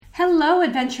Hello,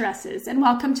 adventuresses, and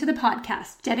welcome to the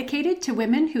podcast dedicated to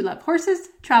women who love horses,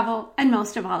 travel, and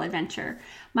most of all, adventure.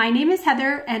 My name is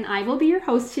Heather, and I will be your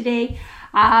host today.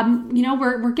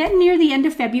 We're getting near the end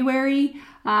of February.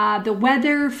 The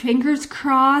weather, fingers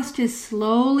crossed, is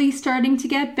slowly starting to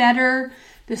get better.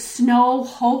 The snow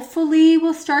hopefully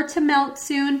will start to melt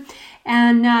soon,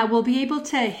 and we'll be able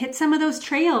to hit some of those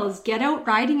trails, get out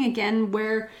riding again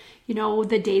where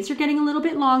the days are getting a little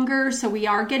bit longer, so we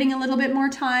are getting a little bit more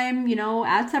time,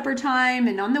 at supper time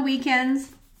and on the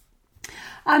weekends.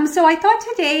 So I thought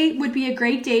today would be a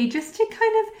great day just to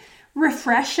kind of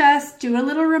refresh us, do a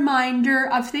little reminder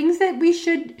of things that we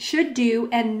should do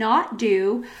and not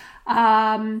do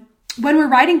when we're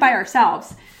riding by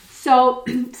ourselves. So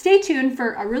stay tuned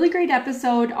for a really great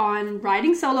episode on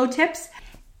riding solo tips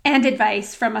and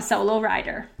advice from a solo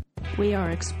rider. We are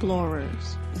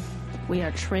explorers. We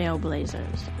are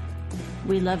trailblazers.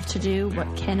 We love to do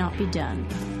what cannot be done.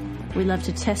 We love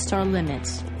to test our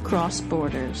limits, cross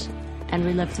borders, and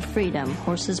we love the freedom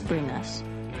horses bring us.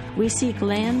 We seek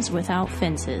lands without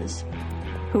fences.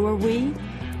 Who are we?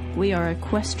 We are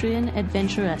equestrian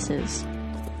adventuresses.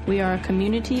 We are a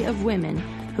community of women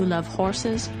who love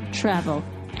horses, travel,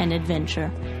 and adventure.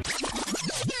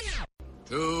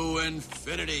 To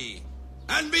infinity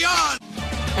and beyond!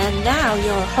 And now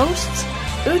your hosts,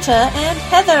 Uta and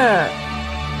Heather.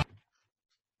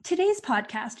 Today's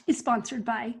podcast is sponsored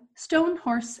by Stone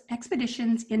Horse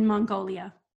Expeditions in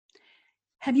Mongolia.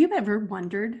 Have you ever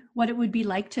wondered what it would be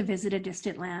like to visit a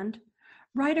distant land,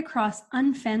 ride across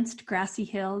unfenced grassy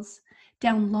hills,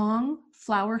 down long,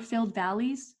 flower-filled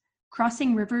valleys,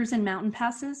 crossing rivers and mountain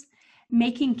passes,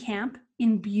 making camp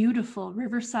in beautiful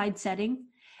riverside setting,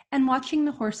 and watching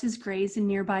the horses graze in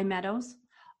nearby meadows,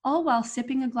 all while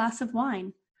sipping a glass of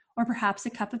wine, or perhaps a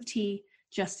cup of tea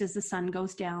just as the sun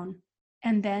goes down,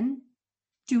 and then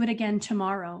do it again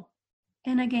tomorrow,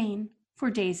 and again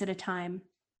for days at a time.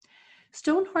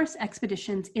 Stone Horse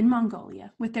Expeditions in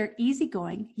Mongolia, with their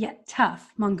easygoing yet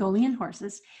tough Mongolian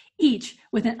horses, each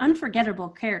with an unforgettable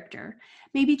character,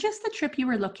 may be just the trip you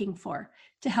were looking for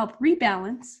to help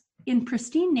rebalance in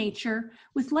pristine nature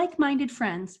with like-minded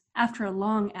friends after a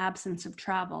long absence of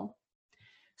travel.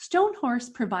 Stone Horse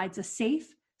provides a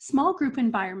safe, small group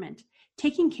environment,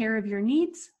 taking care of your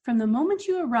needs from the moment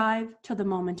you arrive till the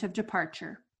moment of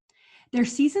departure. Their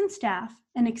seasoned staff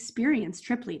and experienced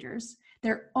trip leaders,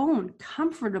 their own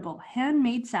comfortable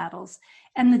handmade saddles,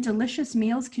 and the delicious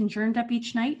meals conjured up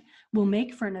each night will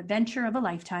make for an adventure of a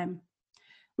lifetime.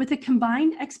 With a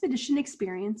combined expedition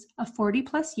experience of 40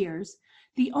 plus years,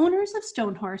 the owners of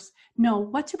Stone Horse know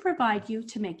what to provide you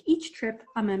to make each trip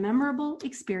a memorable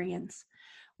experience.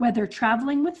 Whether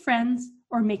traveling with friends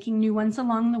or making new ones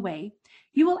along the way,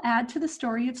 you will add to the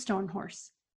story of Stone Horse,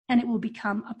 and it will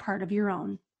become a part of your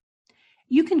own.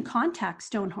 You can contact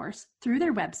Stone Horse through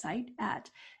their website at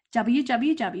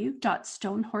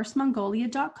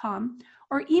www.stonehorsemongolia.com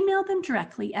or email them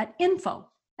directly at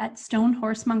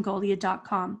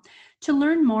info@stonehorsemongolia.com to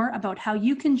learn more about how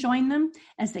you can join them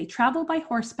as they travel by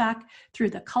horseback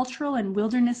through the cultural and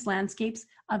wilderness landscapes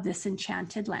of this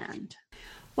enchanted land.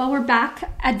 Well, we're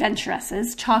back,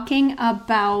 adventuresses, talking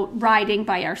about riding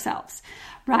by ourselves,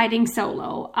 riding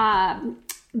solo.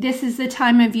 This is the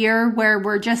time of year where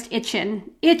we're just itching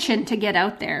to get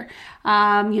out there.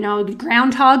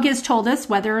 Groundhog has told us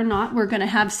whether or not we're going to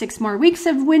have 6 more weeks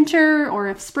of winter or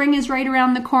if spring is right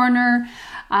around the corner.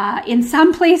 In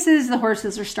some places, the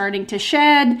horses are starting to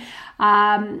shed.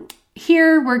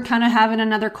 Here, we're kind of having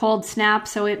another cold snap,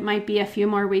 so it might be a few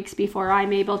more weeks before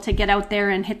I'm able to get out there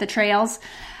and hit the trails.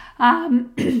 But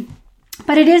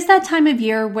it is that time of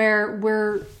year where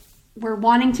we're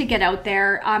wanting to get out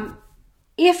there.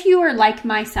 If you are like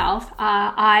myself,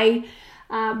 where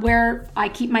I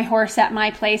keep my horse at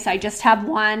my place, I just have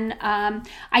one.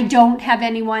 I don't have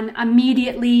anyone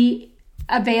immediately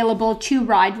available to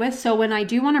ride with, so when I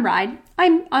do want to ride,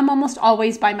 I'm almost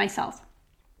always by myself.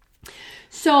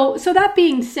 So that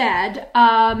being said,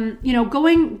 I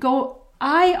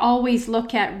always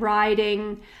look at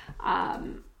riding.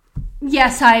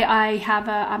 Yes, I have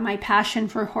my passion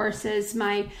for horses,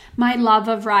 my love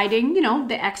of riding,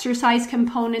 the exercise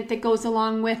component that goes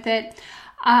along with it.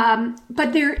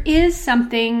 But there is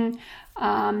something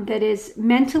that is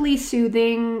mentally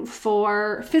soothing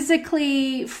for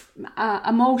physically,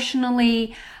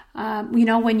 emotionally.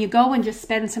 When you go and just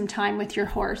spend some time with your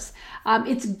horse,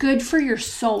 it's good for your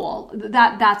soul.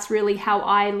 That's really how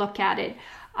I look at it.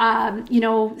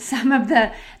 Some of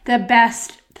the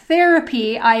best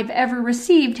therapy I've ever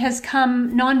received has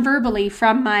come non-verbally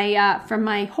from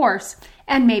my horse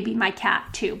and maybe my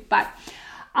cat too. But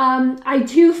I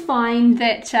do find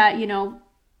that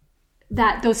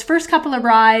those first couple of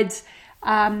rides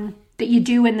that you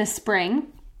do in the spring,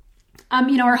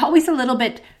 are always a little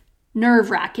bit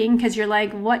nerve-wracking because you're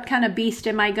like, what kind of beast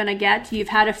am I going to get? You've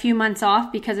had a few months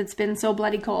off because it's been so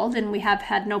bloody cold and we have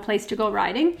had no place to go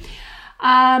riding.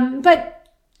 But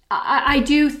I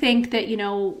do think that,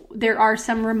 there are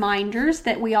some reminders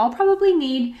that we all probably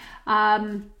need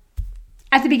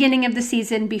at the beginning of the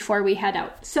season before we head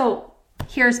out. So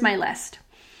here's my list.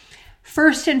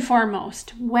 First and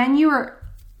foremost, when you're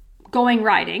going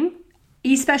riding,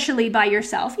 especially by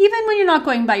yourself, even when you're not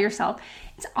going by yourself,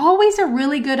 it's always a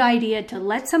really good idea to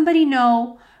let somebody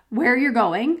know where you're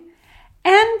going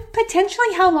and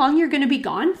potentially how long you're going to be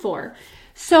gone for.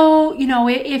 So,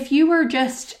 if you were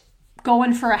just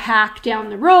going for a hack down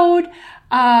the road,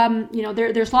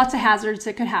 there's lots of hazards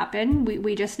that could happen.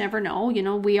 We just never know.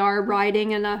 We are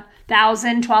riding in a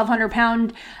 1,200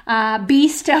 pound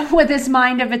beast with this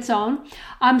mind of its own.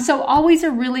 So always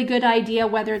a really good idea,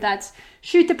 whether that's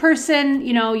shoot the person,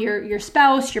 your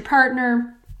spouse, your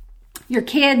partner, your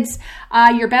kids,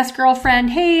 your best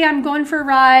girlfriend. Hey, I'm going for a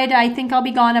ride. I think I'll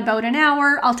be gone about an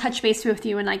hour. I'll touch base with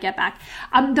you when I get back.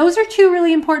 Those are two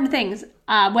really important things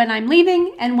when I'm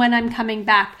leaving and when I'm coming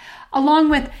back. Along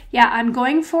with, I'm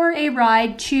going for a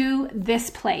ride to this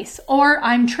place, or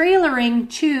I'm trailering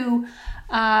to,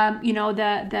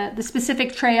 the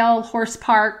specific trail, horse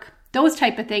park, those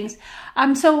type of things.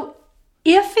 So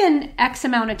if in X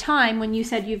amount of time, when you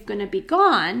said you're going to be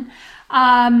gone,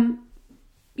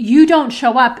 you don't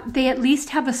show up, they at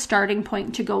least have a starting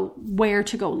point to go where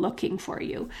to go looking for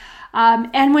you.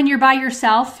 And when you're by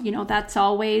yourself, that's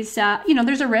always,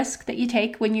 there's a risk that you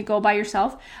take when you go by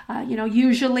yourself.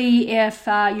 Usually if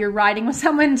you're riding with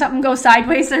someone, something goes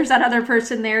sideways, there's that other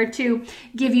person there to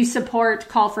give you support,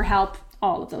 call for help,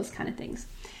 all of those kind of things.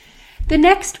 The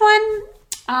next one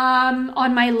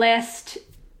on my list,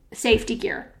 safety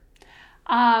gear.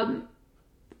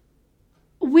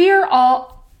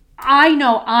 I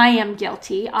know I am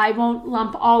guilty. I won't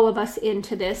lump all of us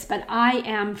into this, but I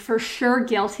am for sure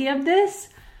guilty of this,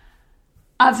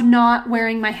 of not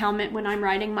wearing my helmet when I'm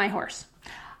riding my horse.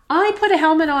 I put a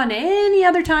helmet on any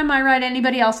other time I ride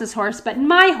anybody else's horse, but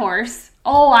my horse,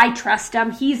 I trust him.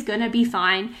 He's going to be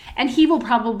fine, and he will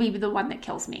probably be the one that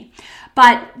kills me.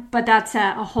 But that's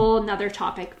a whole nother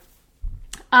topic.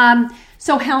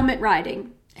 So helmet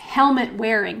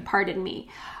wearing, pardon me.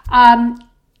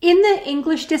 In the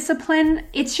English discipline,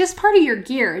 it's just part of your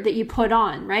gear that you put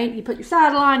on, right? You put your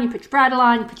saddle on, you put your bridle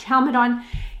on, you put your helmet on.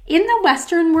 In the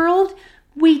Western world,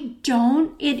 we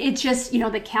don't. It's just,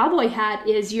 the cowboy hat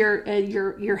is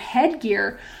your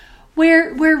headgear.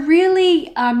 Where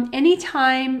really,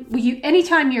 anytime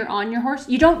you're on your horse,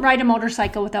 you don't ride a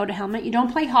motorcycle without a helmet. You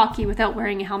don't play hockey without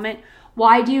wearing a helmet.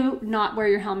 Why do you not wear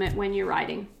your helmet when you're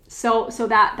riding? So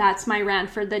that's my rant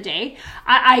for the day.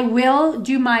 I will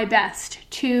do my best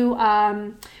to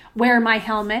wear my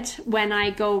helmet when I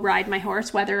go ride my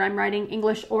horse, whether I'm riding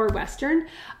English or Western.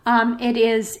 It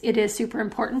is super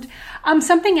important.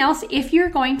 Something else, if you're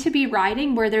going to be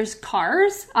riding where there's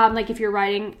cars, like if you're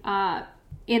riding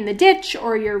in the ditch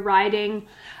or you're riding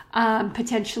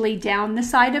potentially down the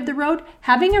side of the road,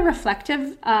 having a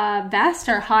reflective vest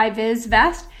or high-vis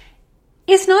vest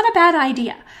is not a bad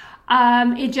idea.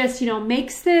 It just,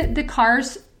 makes the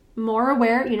cars more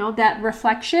aware, that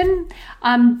reflection,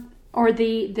 or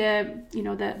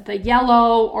the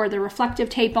yellow or the reflective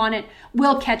tape on it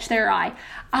will catch their eye.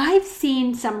 I've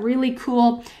seen some really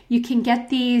cool, you can get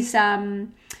these,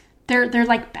 they're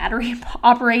like battery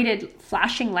operated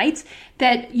flashing lights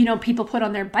that, people put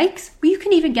on their bikes. Well, you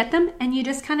can even get them and you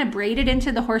just kind of braid it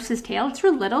into the horse's tail. It's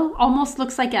real little, almost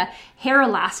looks like a hair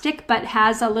elastic, but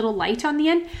has a little light on the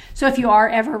end. So if you are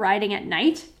ever riding at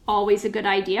night, always a good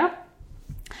idea.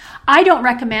 I don't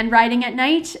recommend riding at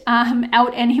night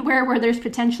out anywhere where there's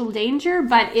potential danger,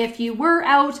 but if you were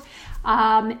out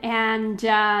and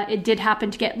it did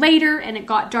happen to get later and it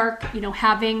got dark,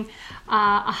 having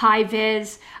a high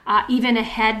vis, even a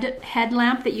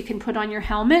headlamp that you can put on your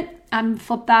helmet,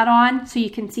 flip that on so you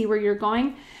can see where you're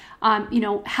going.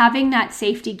 Having that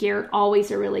safety gear,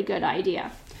 always a really good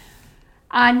idea.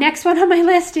 Next one on my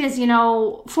list is,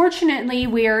 fortunately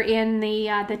we're in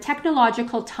the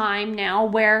technological time now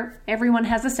where everyone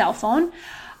has a cell phone.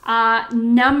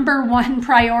 Number one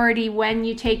priority when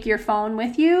you take your phone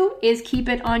with you is keep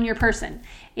it on your person.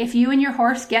 If you and your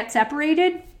horse get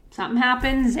separated, something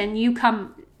happens and you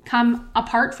come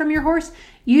apart from your horse,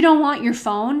 you don't want your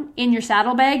phone in your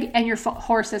saddlebag and your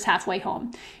horse is halfway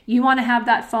home. You want to have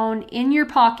that phone in your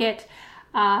pocket,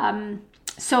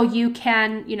 so you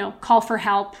can, call for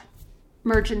help,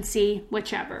 emergency,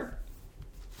 whichever.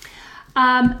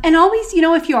 And always,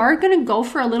 if you are going to go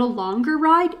for a little longer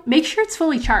ride, make sure it's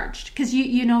fully charged, because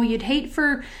you'd hate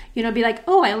for, be like,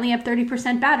 oh, I only have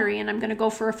 30% battery and I'm going to go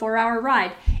for a 4-hour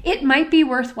ride. It might be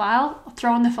worthwhile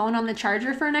throwing the phone on the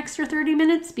charger for an extra 30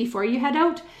 minutes before you head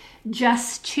out,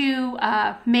 just to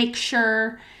make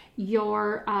sure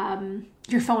your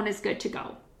phone is good to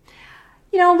go.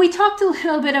 We talked a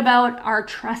little bit about our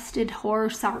trusted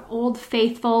horse, our Old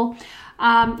Faithful.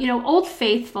 Old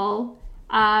Faithful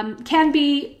can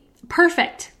be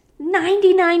perfect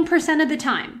 99% of the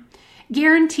time.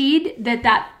 Guaranteed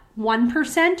that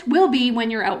 1% will be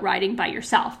when you're out riding by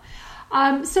yourself.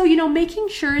 Making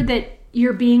sure that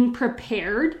you're being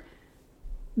prepared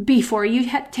before you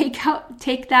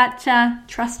take that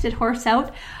trusted horse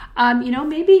out.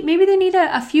 Maybe they need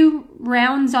a few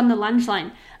rounds on the lunge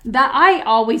line. That I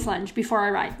always lunge before I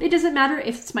ride. It doesn't matter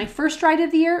if it's my first ride of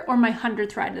the year or my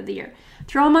 100th ride of the year.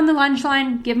 Throw them on the lunge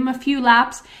line, give them a few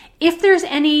laps. If there's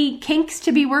any kinks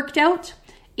to be worked out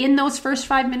in those first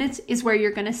 5 minutes is where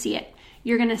you're going to see it.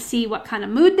 You're going to see what kind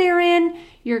of mood they're in.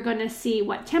 You're going to see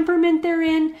what temperament they're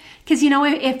in. Because,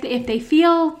 if they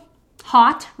feel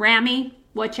hot, rammy,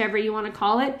 whichever you want to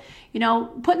call it,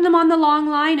 putting them on the long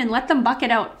line and let them buck it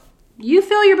out. You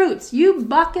fill your boots. You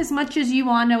buck as much as you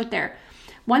want out there.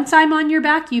 Once I'm on your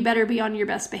back, you better be on your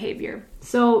best behavior.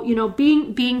 So,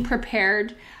 being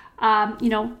prepared,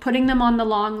 putting them on the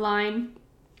long line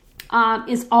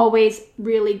is always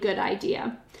really good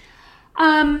idea.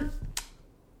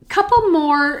 Couple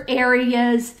more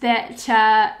areas that,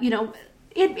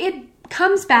 it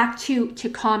comes back to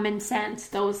common sense,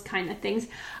 those kind of things.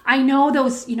 I know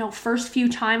those, first few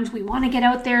times we want to get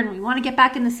out there and we want to get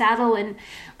back in the saddle, and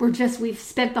we've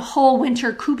spent the whole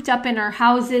winter cooped up in our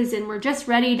houses and we're just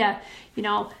ready to,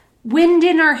 wind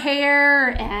in our hair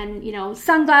and,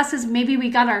 sunglasses. Maybe we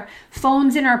got our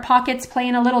phones in our pockets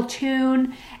playing a little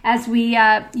tune as we,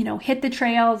 hit the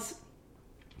trails.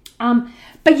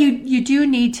 But you do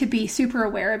need to be super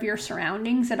aware of your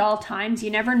surroundings at all times.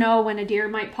 You never know when a deer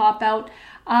might pop out.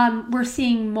 We're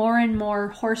seeing more and more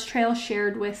horse trails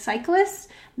shared with cyclists,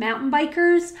 mountain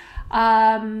bikers.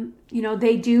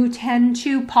 They do tend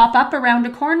to pop up around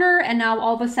a corner, and now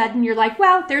all of a sudden you're like,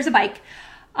 well, there's a bike.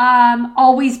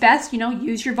 Always best,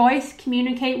 use your voice,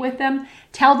 communicate with them,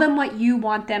 tell them what you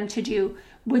want them to do.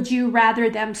 Would you rather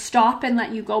them stop and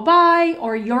let you go by,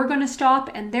 or you're going to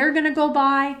stop and they're going to go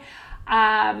by?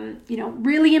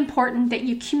 Really important that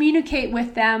you communicate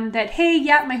with them that, hey,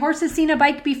 yeah, my horse has seen a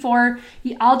bike before.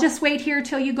 I'll just wait here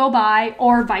till you go by,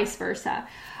 or vice versa.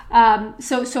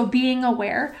 So being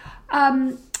aware.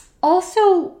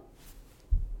 Also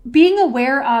being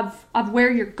aware of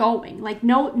where you're going, like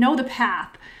know the path.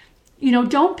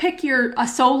 Don't pick a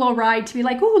solo ride to be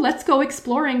like, oh, let's go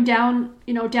exploring down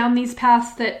these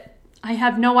paths that I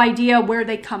have no idea where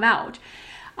they come out.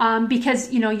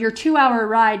 Because, your 2-hour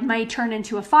ride might turn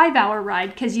into a 5-hour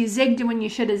ride because you zigged when you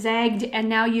should have zagged, and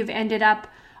now you've ended up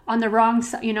on the wrong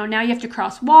side. Now you have to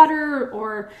cross water,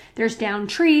 or there's down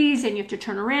trees and you have to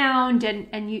turn around,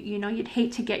 and you'd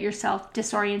hate to get yourself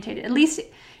disorientated. At least,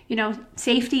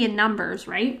 safety in numbers,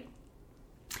 right?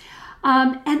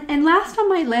 And last on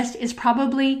my list is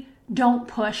probably don't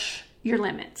push your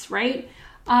limits, right?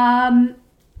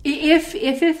 If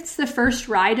it's the first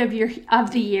ride of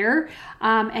the year,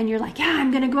 and you're like, yeah,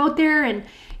 I'm going to go out there, and,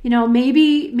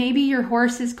 maybe your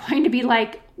horse is going to be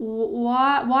like,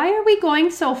 why are we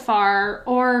going so far?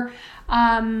 Or,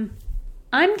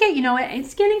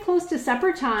 it's getting close to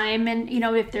supper time, and,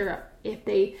 if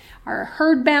they are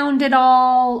herd bound at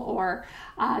all, or,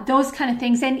 those kind of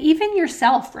things. And even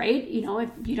yourself, right? If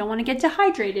you don't want to get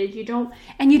dehydrated, you don't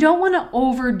want to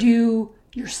overdo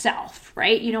yourself,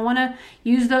 right? You don't want to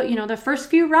use the first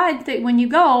few rides that when you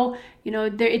go,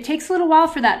 it takes a little while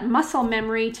for that muscle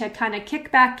memory to kind of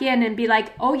kick back in and be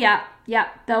like, oh yeah,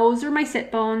 those are my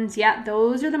sit bones. Yeah,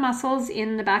 those are the muscles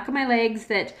in the back of my legs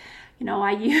that,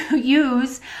 I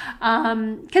use,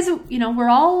 because, we're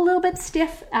all a little bit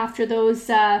stiff after those,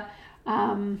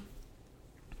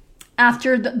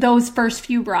 those first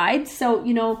few rides.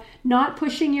 So, not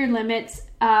pushing your limits,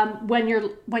 when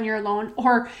you're alone,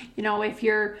 or, if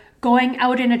you're going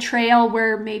out in a trail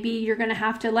where maybe you're going to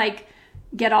have to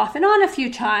get off and on a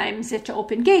few times, to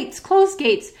open gates, close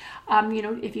gates.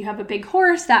 If you have a big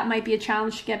horse, that might be a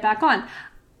challenge to get back on.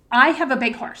 I have a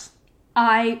big horse.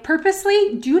 I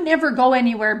purposely do never go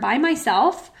anywhere by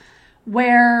myself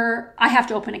where I have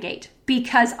to open a gate,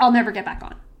 because I'll never get back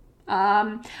on.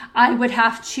 I would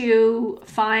have to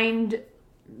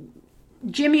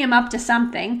jimmy him up to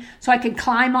something so I could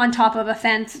climb on top of a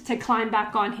fence to climb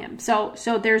back on him. So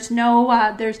there's no,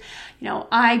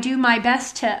 I do my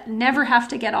best to never have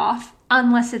to get off.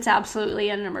 unless it's absolutely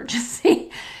an emergency.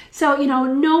 So,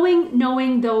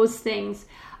 knowing those things.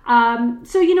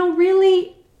 So,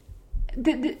 really,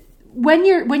 when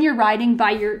you're riding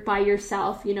by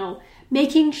yourself,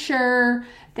 making sure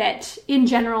that in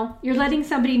general, you're letting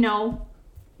somebody know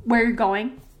where you're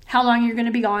going, how long you're going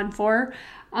to be gone for,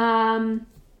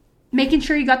 making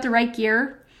sure you got the right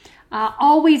gear.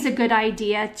 Always a good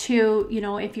idea to,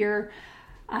 if you're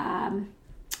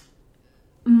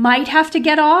might have to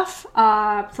get off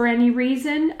for any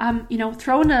reason,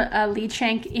 throw in a lead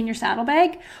shank in your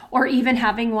saddlebag, or even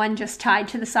having one just tied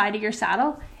to the side of your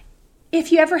saddle.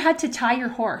 If you ever had to tie your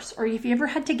horse, or if you ever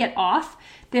had to get off,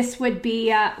 this would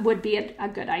be a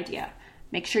good idea.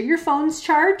 Make sure your phone's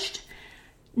charged.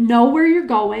 Know where you're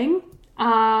going.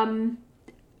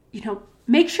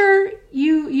 Make sure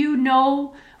you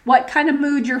know what kind of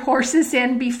mood your horse is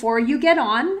in before you get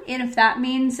on. And if that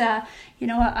means, a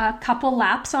couple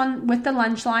laps with the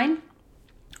lunge line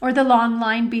or the long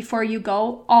line before you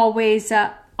go, always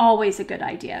a good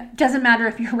idea. Doesn't matter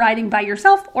if you're riding by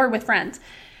yourself or with friends.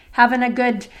 Having a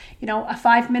good, a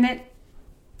 5 minute,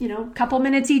 couple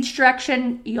minutes each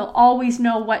direction, you'll always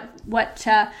know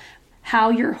how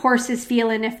your horse is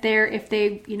feeling. If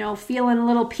they feeling a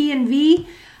little P and V,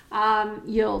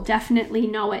 you'll definitely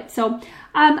know it. So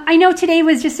I know today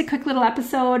was just a quick little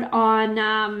episode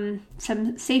on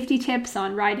some safety tips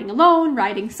on riding alone,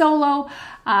 riding solo.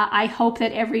 I hope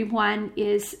that everyone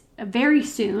is very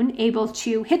soon able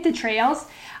to hit the trails,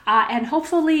 and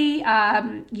hopefully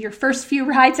your first few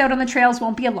rides out on the trails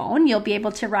won't be alone. You'll be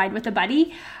able to ride with a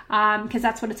buddy, because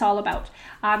that's what it's all about.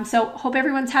 So hope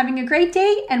everyone's having a great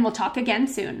day, and we'll talk again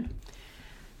soon.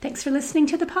 Thanks for listening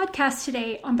to the podcast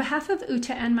today. On behalf of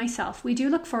Uta and myself, we do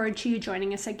look forward to you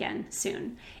joining us again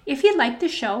soon. If you like the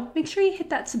show, make sure you hit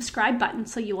that subscribe button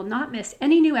so you will not miss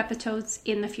any new episodes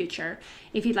in the future.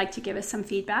 If you'd like to give us some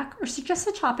feedback or suggest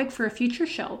a topic for a future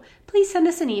show, please send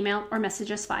us an email or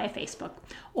message us via Facebook,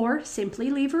 or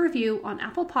simply leave a review on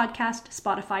Apple Podcast,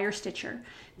 Spotify, or Stitcher.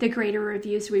 The greater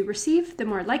reviews we receive, the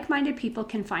more like-minded people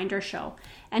can find our show.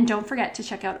 And don't forget to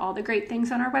check out all the great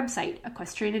things on our website,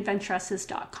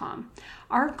 equestrianadventuresses.com.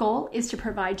 Our goal is to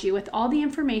provide you with all the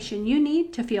information you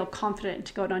need to feel confident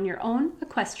to go on your own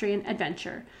equestrian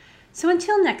adventure. So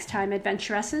until next time,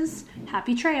 adventuresses,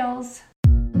 happy trails!